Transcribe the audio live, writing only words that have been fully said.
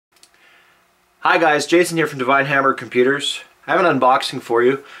Hi guys, Jason here from Divine Hammer Computers. I have an unboxing for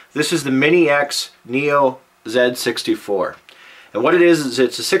you. This is the Minix Neo Z64. And what it is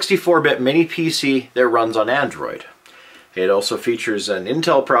it's a 64-bit mini PC that runs on Android. It also features an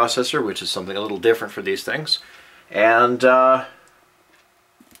Intel processor, which is something a little different for these things. And yeah,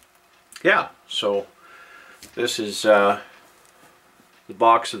 so this is the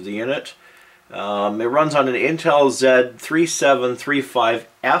box of the unit. It runs on an Intel Z3735F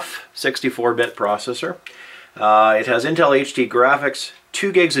 64-bit processor. It has Intel HD graphics,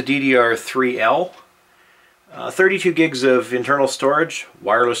 2 gigs of DDR3L, 32 gigs of internal storage,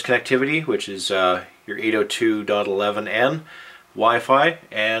 wireless connectivity, which is your 802.11n Wi-Fi,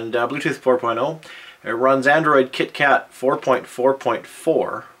 and Bluetooth 4.0. It runs Android KitKat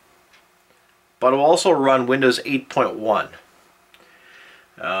 4.4.4, but it will also run Windows 8.1.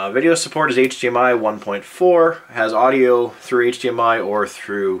 Video support is HDMI 1.4, has audio through HDMI or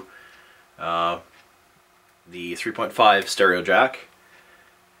through the 3.5 stereo jack.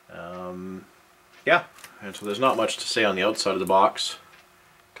 Yeah, and so there's not much to say on the outside of the box.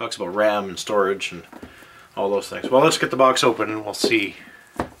 It talks about RAM and storage and all those things. Well, let's get the box open and we'll see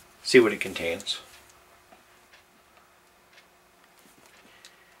what it contains.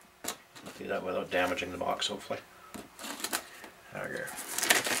 Do that without damaging the box, hopefully. Okay.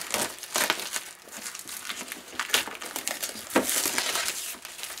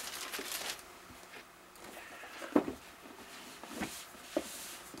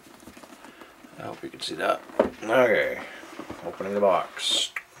 I hope you can see that. Okay, opening the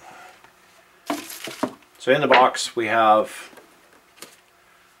box. So in the box we have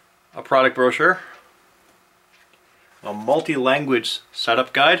a product brochure, a multi-language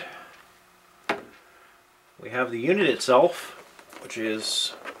setup guide. We have the unit itself, which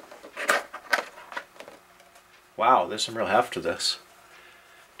is, wow, there's some real heft to this.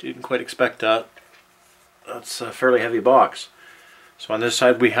 Didn't quite expect that. That's a fairly heavy box. So on this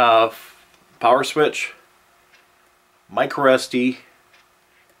side we have power switch, micro SD,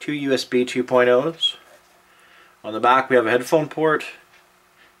 2 USB 2.0s. On the back we have a headphone port,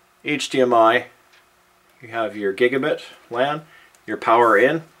 HDMI, you have your gigabit LAN, your power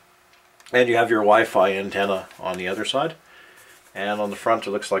in, and you have your Wi-Fi antenna on the other side. And on the front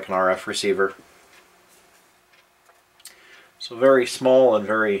it looks like an RF receiver. So very small and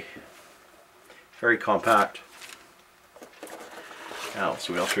very compact. Now let's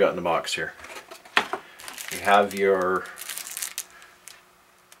see what else we got in the box here. You have your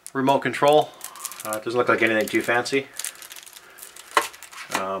remote control. It doesn't look like anything too fancy.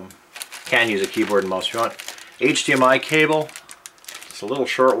 Can use a keyboard and mouse if you want. HDMI cable. It's a little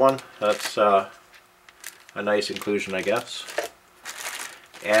short one. That's a nice inclusion, I guess.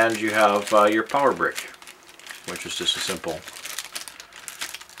 And you have your power brick, which is just a simple.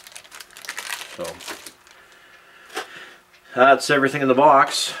 So that's everything in the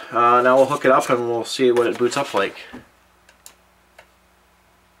box. Now we'll hook it up and we'll see what it boots up like.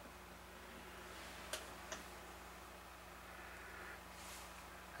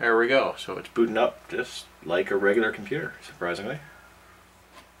 There we go. So it's booting up just like a regular computer, surprisingly.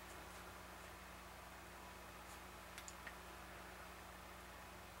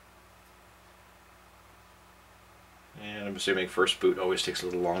 And I'm assuming first boot always takes a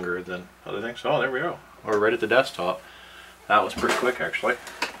little longer than other things. Oh, there we go. We're right at the desktop. That was pretty quick, actually.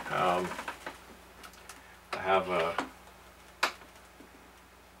 I have a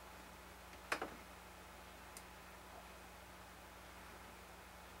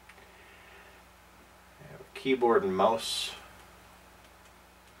keyboard and mouse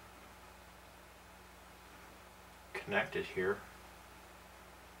connected here.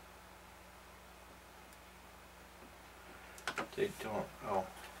 They don't, oh,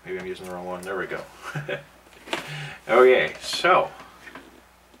 maybe I'm using the wrong one. There we go. Okay, so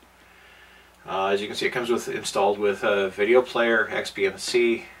as you can see, it comes installed with a video player,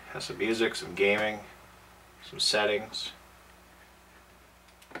 XBMC, has some music, some gaming, some settings.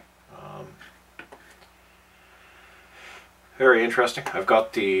 Very interesting. I've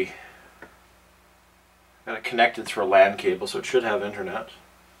got it connected through a LAN cable, so it should have internet.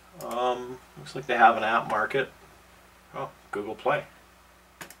 Looks like they have an app market. Oh, Google Play.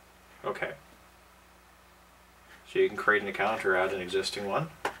 Okay. So you can create an account or add an existing one.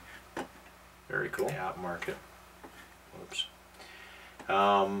 Very cool. The app market. Whoops.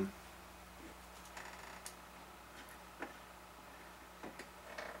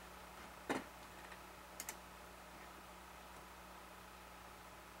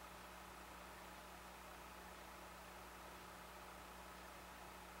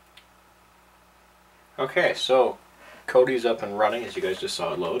 Okay, so Kodi's up and running, as you guys just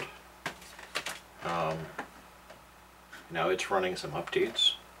saw it load. Now it's running some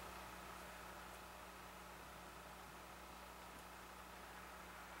updates.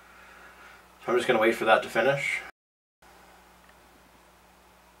 So I'm just going to wait for that to finish.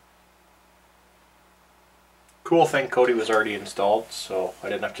 Cool thing, Kodi was already installed, so I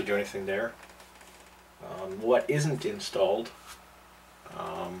didn't have to do anything there. What isn't installed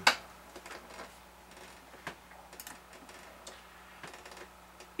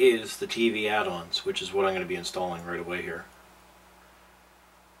is the TV add-ons, which is what I'm going to be installing right away here.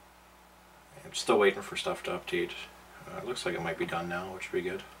 I'm still waiting for stuff to update. It looks like it might be done now, which would be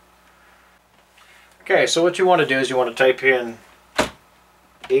good. Okay, so what you want to do is you want to type in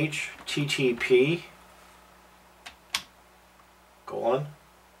http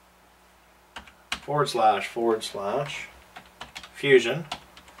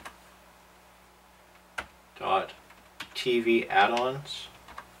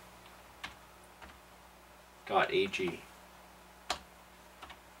fusion.TVaddons.ag.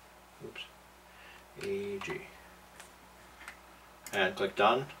 AG. And click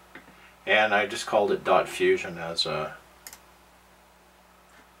done. And I just called it .fusion as a...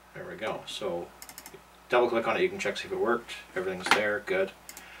 There we go. So double click on it, you can check see if it worked. Everything's there, good.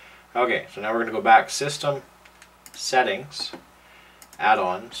 Okay, so now we're going to go back, System, Settings,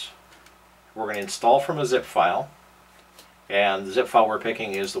 Add-ons. We're going to install from a zip file, and the zip file we're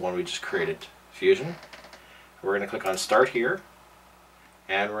picking is the one we just created, Fusion. We're going to click on Start here,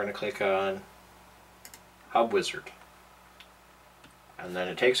 and we're going to click on Hub Wizard. And then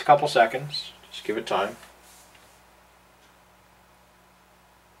it takes a couple seconds, just give it time.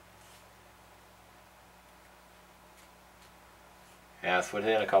 And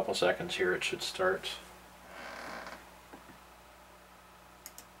within a couple seconds here it should start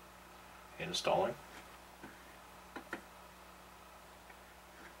installing.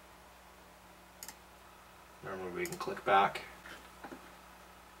 Normally we can click back.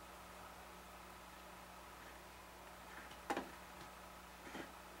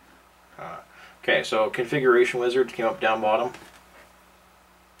 Okay, so configuration wizard came up down bottom.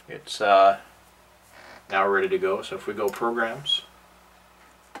 It's now ready to go. So if we go programs,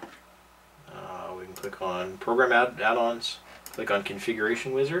 we can click on program add-ons, click on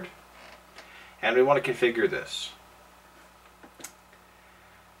configuration wizard, and we want to configure this.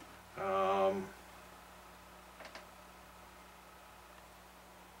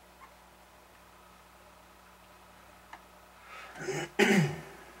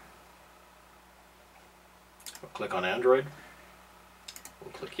 We'll click on Android,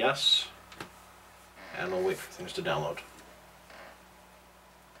 we'll click yes, and we'll wait for things to download.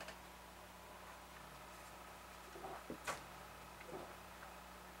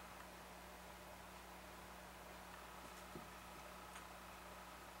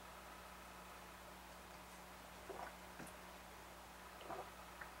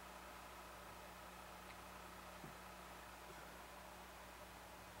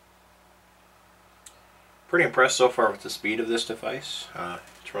 Pretty impressed so far with the speed of this device.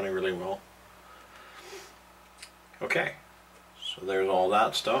 It's running really well. Okay, so there's all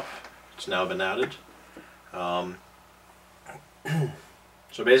that stuff. It's now been added. So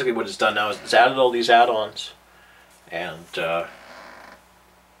basically what it's done now is it's added all these add-ons, and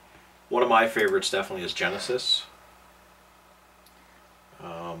one of my favorites definitely is Genesis.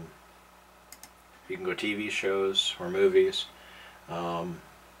 You can go TV shows or movies.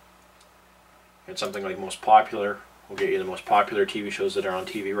 It's something like most popular. We'll get you the most popular TV shows that are on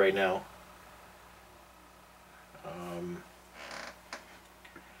TV right now.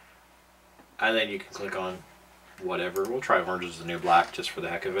 And then you can click on whatever. We'll try Orange is the New Black just for the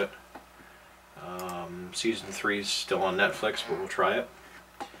heck of it. Season 3 is still on Netflix, but we'll try it.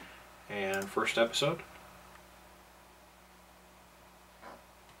 And first episode.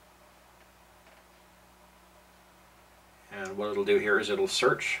 And what it'll do here is it'll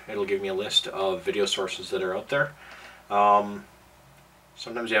search. It'll give me a list of video sources that are out there.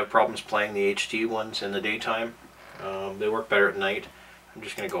 Sometimes you have problems playing the HD ones in the daytime. They work better at night. I'm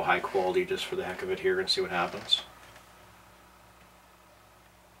just going to go high quality just for the heck of it here and see what happens.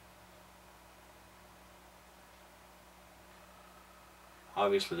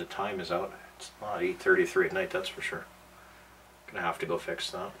 Obviously the time is out. It's not 8:33 at night, that's for sure. Gonna have to go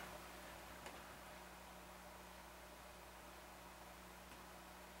fix that.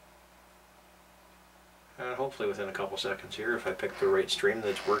 And hopefully within a couple seconds here, if I pick the right stream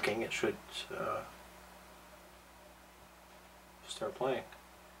that's working, it should start playing.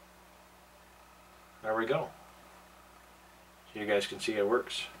 There we go. So you guys can see it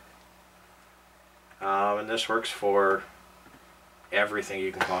works. And this works for everything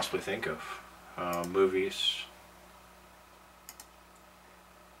you can possibly think of. movies.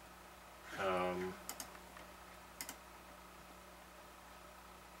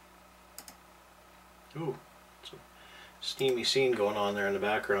 Ooh, it's a steamy scene going on there in the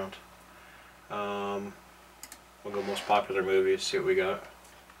background. We'll go most popular movies, see what we got.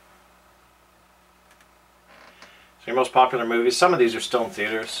 So your most popular movies, some of these are still in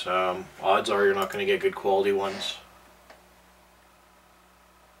theaters. Odds are you're not going to get good quality ones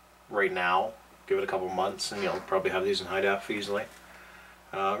right now. Give it a couple months and you'll probably have these in high def easily.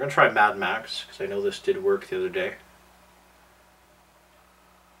 I'm going to try Mad Max because I know this did work the other day.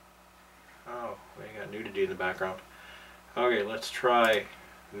 Oh, we got nudity in the background. Okay, let's try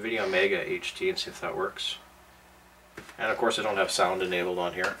Video Mega HD and see if that works. And of course I don't have sound enabled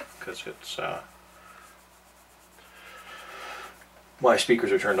on here because it's my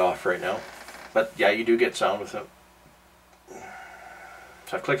speakers are turned off right now. But yeah, you do get sound with it.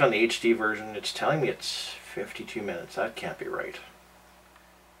 So I've clicked on the HD version. It's telling me it's 52 minutes. That can't be right.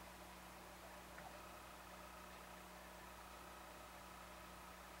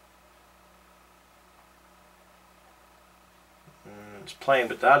 It's playing,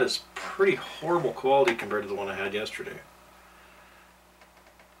 but that is pretty horrible quality compared to the one I had yesterday.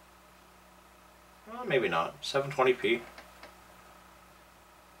 Well, maybe not. 720p.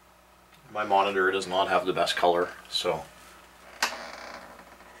 My monitor does not have the best color, so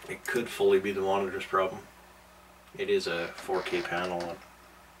it could fully be the monitor's problem. It is a 4K panel.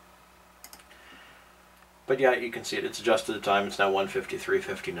 But yeah, you can see it. It's adjusted the time. It's now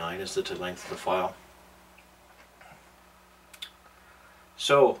 1:53:59 is the length of the file.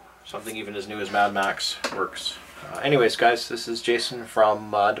 So, something even as new as Mad Max works. Anyways, guys, this is Jason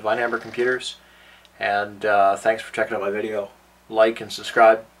from Divine Amber Computers, and thanks for checking out my video. Like and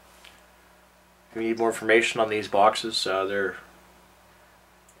subscribe. If you need more information on these boxes, I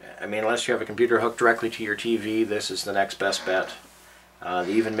mean, unless you have a computer hooked directly to your TV, this is the next best bet.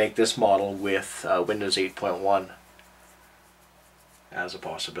 They even make this model with Windows 8.1 as a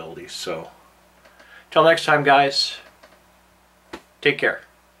possibility. So, till next time, guys. Take care.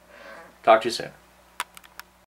 Talk to you soon.